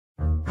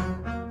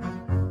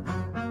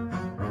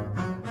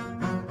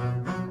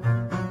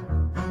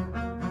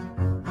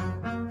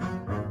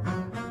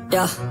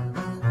Yeah.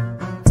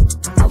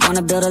 I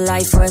wanna build a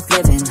life worth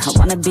living. I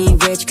wanna be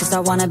rich cause I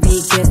wanna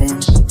be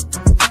given.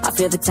 I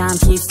feel the time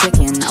keeps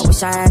ticking. I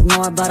wish I had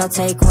more, but I'll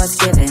take what's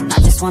given. I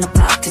just wanna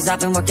pop, cause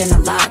I've been working a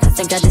lot. I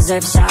think I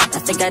deserve a shot, I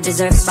think I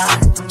deserve a spot.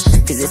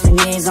 Cause it's been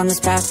years on this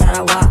path that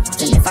I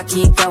walked, and if I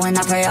keep going,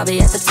 I pray I'll be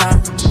at the top.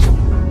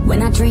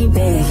 When I dream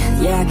big,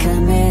 yeah, I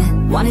commit.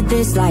 Wanted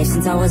this life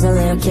since I was a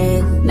little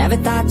kid. Never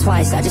thought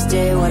twice, I just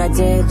did what I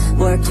did.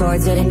 Worked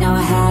towards it and now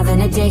I have an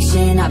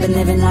addiction. I've been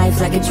living life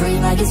like a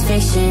dream, like it's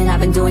fiction. I've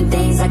been doing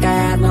things like I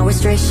have no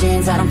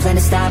restrictions. I don't plan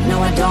to stop, no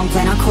I don't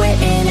plan on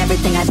quitting.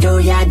 Everything I do,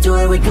 yeah, I do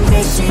it with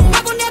conviction.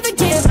 I will never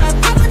give up,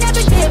 I will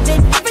never give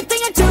in. Everything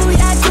I do,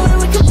 yeah, I do it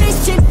with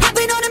conviction. I've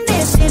been on a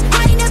mission,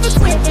 I ain't never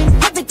quitting.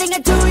 Everything I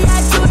do, yeah,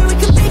 I do it with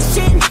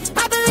conviction.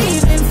 I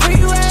believe in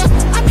free will,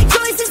 I make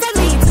choices that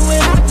lead to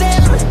it.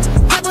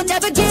 I will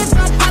never give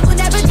up, I will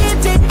never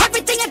give in.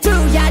 Everything I do,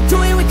 yeah, I do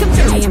it with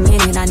conviction. Give me a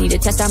minute, I need to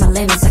test out my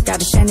limits. I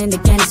got a stranded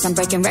again, I'm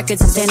breaking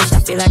records, I'm finished. I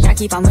feel like I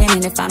keep on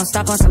winning. If I don't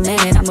stop once a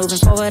minute, I'm moving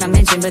forward, I'm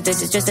inching. But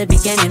this is just the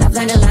beginning. I've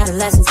learned a lot of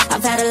lessons,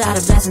 I've had a lot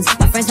of blessings.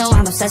 My friends know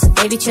I'm obsessive,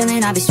 they be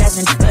chilling, I be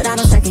stressing. But I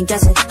don't second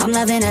guess it, I'm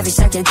loving every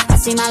second. I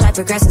see my life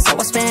progressing, so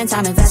I spend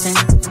time investing.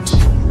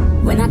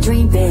 When I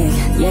dream big,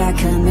 yeah, I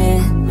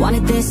commit.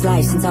 Wanted this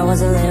life since I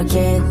was a little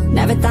kid.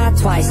 Never thought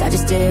twice, I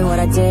just did what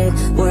I did.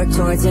 Worked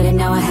towards it and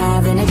now I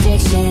have an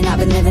addiction. I've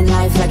been living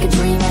life like a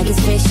dream, like it's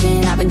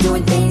fiction. I've been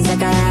doing things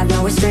like I have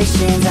no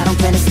restrictions. I don't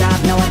plan to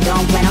stop, no I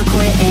don't plan on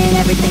quitting.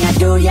 Everything I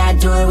do, yeah, I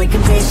do it with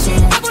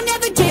conviction. I will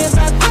never give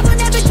up, I will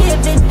never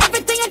give in.